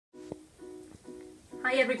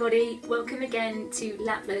Hi everybody, welcome again to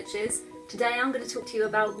Lurchers. Today I'm going to talk to you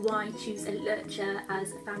about why choose a lurcher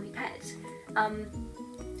as a family pet.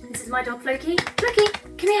 This is my dog Floki. Floki,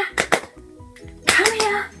 come here! Come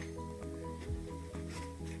here!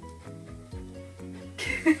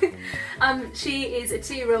 She is a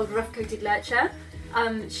 2-year-old rough-coated lurcher.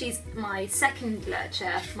 She's my second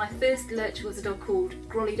lurcher. My first lurcher was a dog called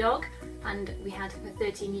Grolly Dog, and we had her for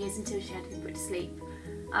 13 years until she had to be put to sleep.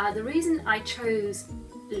 The reason I chose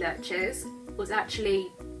Lurchers was actually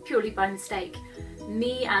purely by mistake.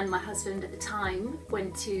 Me and my husband at the time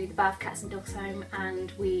went to the Bath Cats and Dogs home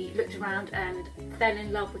and we looked around and fell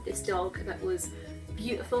in love with this dog that was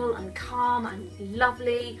beautiful and calm and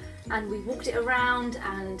lovely, and we walked it around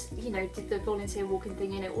and, you know, did the volunteer walking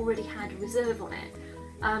thing, and it already had a reserve on it.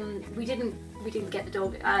 We didn't get the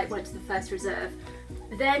dog. I went to the first reserve.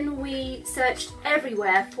 Then we searched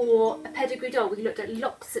everywhere for a pedigree dog. We looked at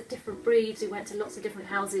lots of different breeds, we went to lots of different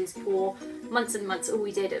houses for months and months. All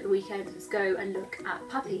we did at the weekend was go and look at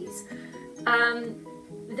puppies.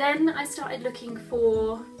 Then I started looking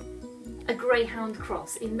for a greyhound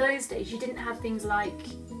cross. In those days you didn't have things like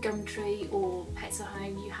Gumtree or Pets at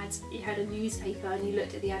Home. You had a newspaper and you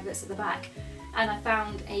looked at the adverts at the back, and I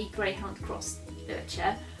found a greyhound cross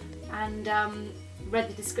lurcher and read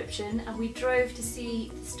the description, and we drove to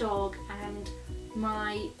see this dog, and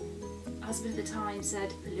my husband at the time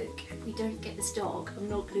said, look, if we don't get this dog, I'm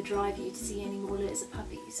not going to drive you to see any more litters of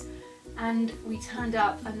puppies. And we turned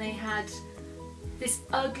up and they had this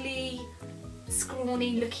ugly,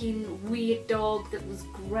 scrawny looking weird dog that was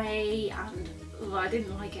grey, and I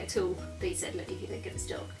didn't like it at all. They said, look, if you don't get this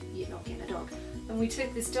dog, you're not getting a dog. And we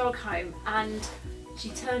took this dog home, and she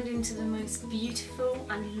turned into the most beautiful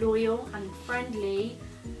and loyal and friendly,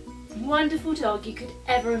 wonderful dog you could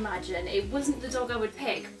ever imagine. It wasn't the dog I would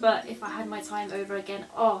pick, but if I had my time over again,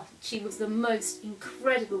 oh, she was the most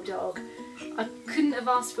incredible dog. I couldn't have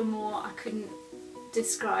asked for more. I couldn't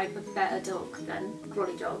describe a better dog than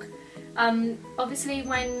Grolly Dog. Obviously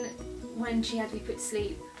when she had to be put to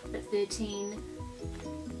sleep at 13,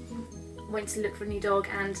 went to look for a new dog,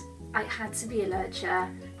 and I had to be a lurcher.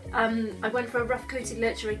 I went for a rough-coated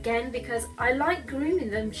lurcher again because I like grooming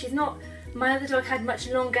them. My other dog had much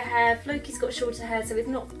longer hair. Floki's got shorter hair, so it's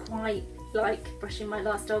not quite like brushing my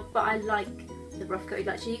last dog, but I like the rough-coated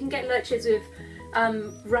lurcher. You can get lurchers with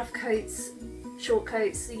rough coats, short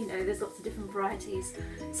coats, you know, there's lots of different varieties.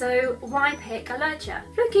 So why pick a lurcher?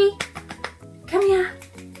 Floki, come here.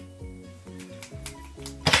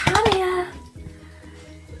 Come here.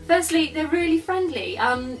 Firstly, they're really friendly.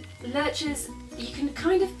 Lurchers, you can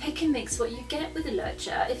kind of pick and mix what you get with a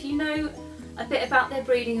lurcher. If you know a bit about their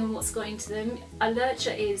breeding and what's going to them, a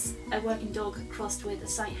lurcher is a working dog crossed with a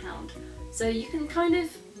sighthound. So you can kind of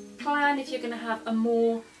plan if you're going to have a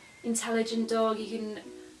more intelligent dog. You can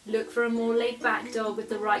look for a more laid-back dog with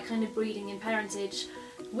the right kind of breeding and parentage.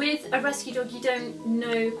 With a rescue dog you don't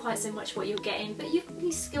know quite so much what you're getting, but you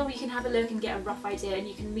can have a look and get a rough idea, and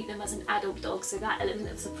you can meet them as an adult dog, so that element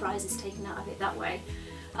of surprise is taken out of it that way.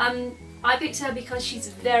 I picked her because she's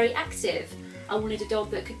very active. I wanted a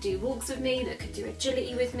dog that could do walks with me, that could do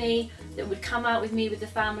agility with me, that would come out with me with the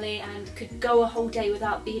family and could go a whole day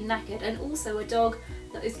without being knackered, and also a dog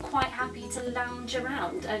that is quite happy to lounge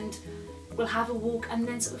around and will have a walk and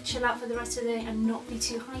then sort of chill out for the rest of the day and not be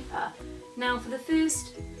too hyper. Now for the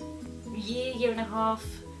first year and a half,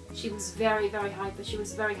 she was very, very hyper. She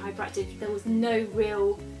was very hyperactive. There was no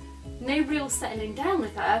real settling down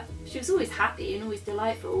with her. She was always happy and always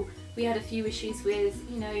delightful. We had a few issues with,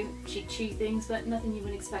 you know, she'd chew things, but nothing you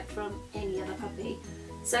would expect from any other puppy.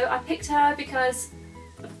 So I picked her because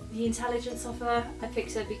of the intelligence of her. I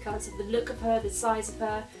picked her because of the look of her, the size of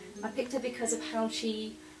her. I picked her because of how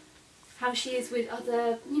she is with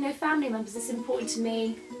other, you know, family members. It's important to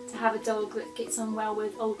me to have a dog that gets on well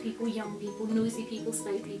with old people, young people, noisy people,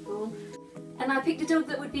 slow people. And I picked a dog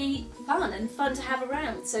that would be fun to have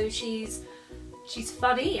around. So she's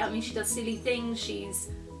funny. I mean, she does silly things. She's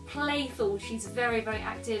playful. She's very, very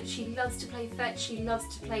active. She loves to play fetch. She loves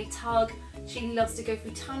to play tug. She loves to go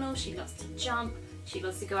through tunnels. She loves to jump. She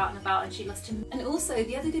loves to go out and about, and she loves to... And also,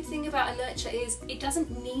 the other good thing about a lurcher is it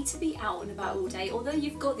doesn't need to be out and about all day, although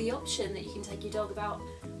you've got the option that you can take your dog about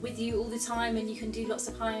with you all the time and you can do lots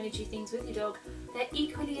of high energy things with your dog. They're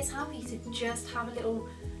equally as happy to just have a little,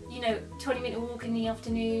 you know, 20-minute walk in the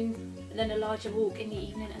afternoon, then a larger walk in the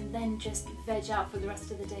evening, and then just veg out for the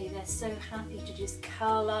rest of the day. They're so happy to just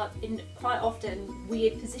curl up in quite often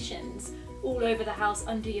weird positions all over the house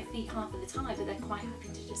under your feet half of the time, but they're quite happy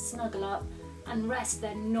to just snuggle up and rest.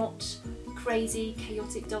 They're not crazy,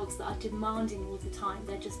 chaotic dogs that are demanding all the time.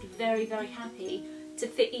 They're just very, very happy to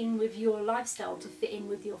fit in with your lifestyle, to fit in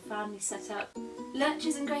with your family setup.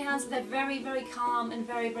 Lurchers and greyhounds, they're very, very calm and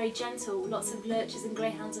very, very gentle. Lots of lurchers and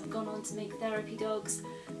greyhounds have gone on to make therapy dogs.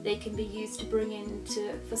 They can be used to bring in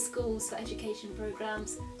for schools, for education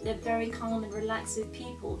programs. They're very calm and relaxed with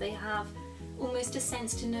people. They have almost a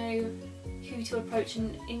sense to know who to approach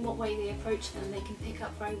and in what way they approach them. They can pick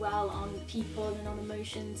up very well on people and on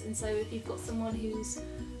emotions, and so if you've got someone who's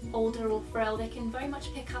older or frail, they can very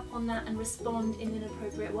much pick up on that and respond in an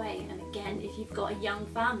appropriate way. And again, if you've got a young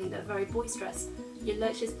family that are very boisterous, your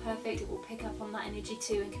lurcher is perfect. It will pick up on that energy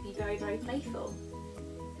too and can be very, very playful.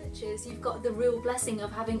 Lurchers, you've got the real blessing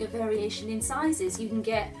of having a variation in sizes. You can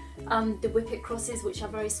get the Whippet crosses, which are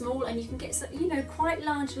very small, and you can get some, quite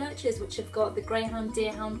large lurchers which have got the greyhound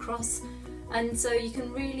deerhound cross, and so you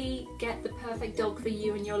can really get the perfect dog for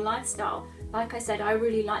you and your lifestyle. Like I said, I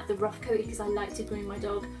really like the rough coated because I like to groom my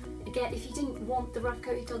dog. Again, if you didn't want the rough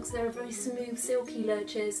coated dogs, there are very smooth silky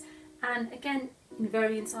lurchers, and again in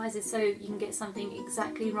varying sizes, so you can get something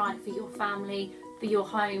exactly right for your family, for your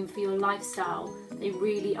home, for your lifestyle. They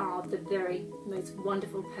really are the very most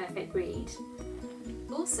wonderful, perfect breed.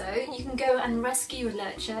 Also, you can go and rescue a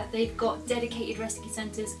lurcher. They've got dedicated rescue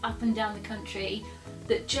centres up and down the country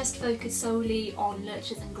that just focus solely on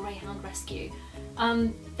lurchers and greyhound rescue.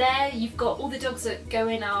 There you've got all the dogs that go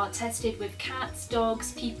in are tested with cats,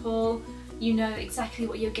 dogs, people. You know exactly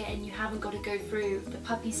what you're getting. You haven't got to go through the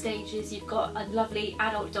puppy stages. You've got a lovely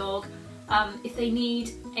adult dog. If they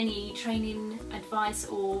need any training, advice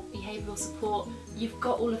or behavioural support, you've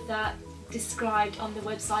got all of that described on the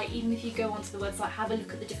website. Even if you go onto the website, have a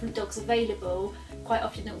look at the different dogs available. Quite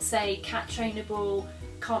often it will say cat trainable,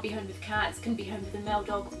 can't be homed with cats, can be homed with a male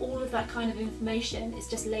dog. All of that kind of information is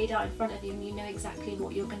just laid out in front of you, and you know exactly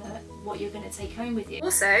what you're gonna take home with you.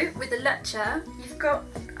 Also, with the lurcher, you've got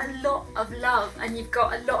a lot of love, and you've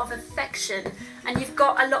got a lot of affection, and you've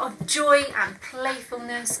got a lot of joy and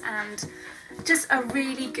playfulness, and just a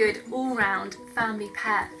really good all-round family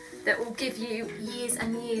pet that will give you years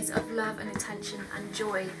and years of love and attention and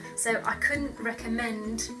joy. So I couldn't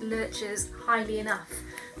recommend Lurchers highly enough.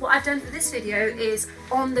 What I've done for this video is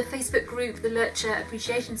on the Facebook group, the Lurcher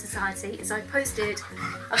Appreciation Society, is I posted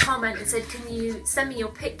a comment and said, can you send me your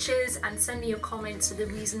pictures and send me your comments for the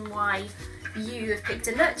reason why you have picked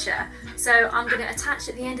a lurcher. So I'm going to attach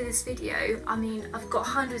at the end of this video, I mean I've got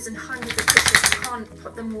hundreds and hundreds of pictures, I can't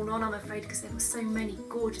put them all on I'm afraid because there were so many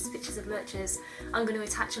gorgeous pictures of lurchers. I'm going to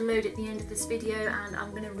attach a load at the end of this video, and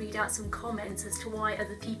I'm going to read out some comments as to why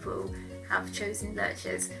other people have chosen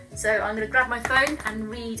lurchers. So I'm going to grab my phone and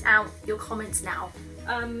read out your comments now.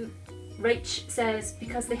 Rach says,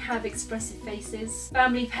 because they have expressive faces.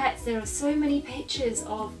 Family pets, there are so many pictures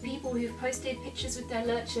of people who've posted pictures with their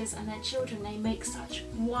lurchers and their children. They make such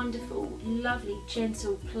wonderful, lovely,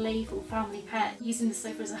 gentle, playful family pets. Using the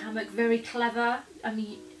sofa as a hammock, very clever. I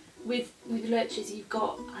mean, with lurchers you've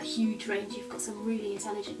got a huge range. You've got some really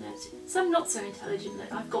intelligent lurchers, some not so intelligent.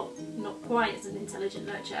 I've got not quite as an intelligent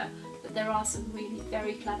lurcher, but there are some really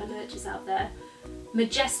very clever lurchers out there.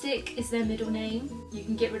 Majestic is their middle name. You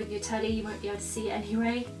can get rid of your telly, you won't be able to see it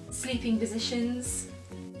anyway. Sleeping positions,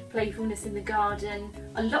 playfulness in the garden.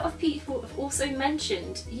 A lot of people have also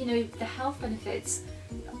mentioned, the health benefits,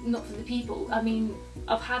 not for the people, I mean,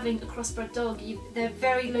 of having a crossbred dog. They're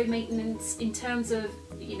very low maintenance in terms of,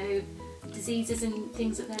 diseases and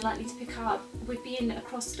things that they're likely to pick up. With being a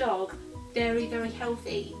cross dog, very, very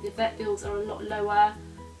healthy. The vet bills are a lot lower.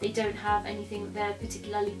 They don't have anything that they're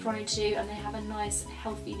particularly prone to, and they have a nice,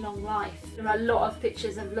 healthy, long life. There are a lot of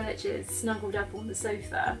pictures of lurchers snuggled up on the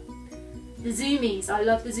sofa. The zoomies, I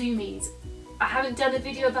love the zoomies. I haven't done a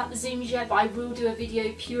video about the zoomies yet, but I will do a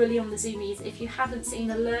video purely on the zoomies. If you haven't seen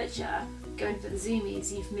a lurcher going for the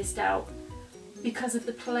zoomies, you've missed out. Because of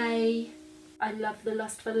the play, I love the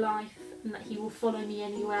lust for life, and that he will follow me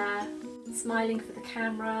anywhere. Smiling for the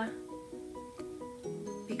camera,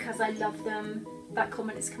 because I love them. That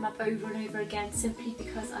comment has come up over and over again, simply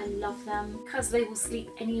because I love them. Because they will sleep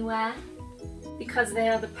anywhere. Because they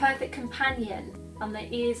are the perfect companion and their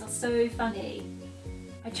ears are so funny.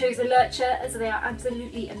 I chose a lurcher as they are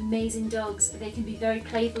absolutely amazing dogs. They can be very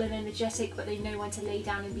playful and energetic, but they know when to lay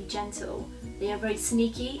down and be gentle. They are very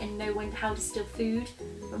sneaky and know how to steal food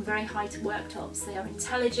from very high to worktops. They are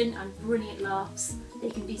intelligent and brilliant laughs. They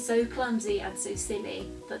can be so clumsy and so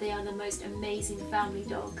silly, but they are the most amazing family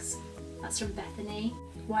dogs. That's from Bethany.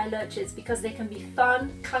 Why lurchers? Because they can be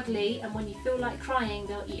fun, cuddly, and when you feel like crying,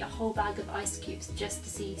 they'll eat a whole bag of ice cubes just to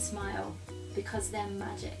see you smile. Because they're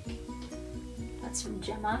magic. That's from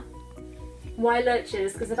Gemma. Why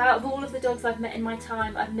lurchers? Because out of all of the dogs I've met in my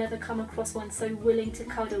time, I've never come across one so willing to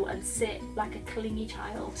cuddle and sit like a clingy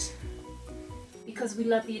child. Because we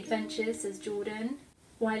love the adventure, says Jordan.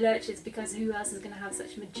 Why lurchers? Because who else is going to have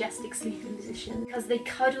such majestic sleeping position? Because they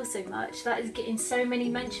cuddle so much. That is getting so many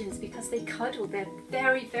mentions because they cuddle. They're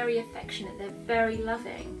very, very affectionate. They're very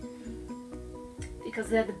loving. Because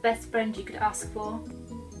they're the best friend you could ask for.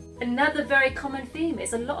 Another very common theme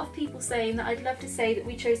is a lot of people saying that I'd love to say that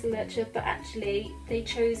we chose the lurcher, but actually they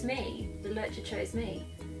chose me. The lurcher chose me.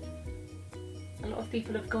 A lot of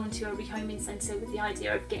people have gone to a rehoming centre with the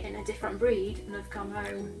idea of getting a different breed and have come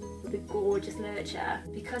home with a gorgeous lurcher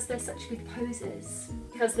because they're such good posers,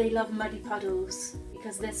 because they love muddy puddles,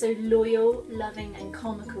 because they're so loyal, loving and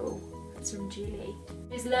comical. That's from Julie.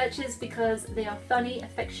 There's lurchers because they are funny,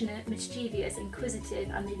 affectionate, mischievous, inquisitive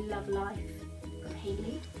and they love life. From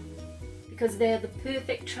Hayley. Because they're the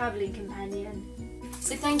perfect travelling companion.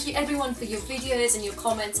 So thank you everyone for your videos and your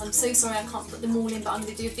comments. I'm so sorry I can't put them all in, but I'm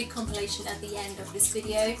going to do a big compilation at the end of this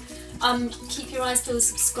video. Keep your eyes peeled,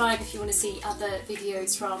 subscribe if you want to see other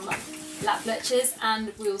videos from lab lurchers,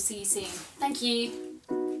 and we'll see you soon. Thank you.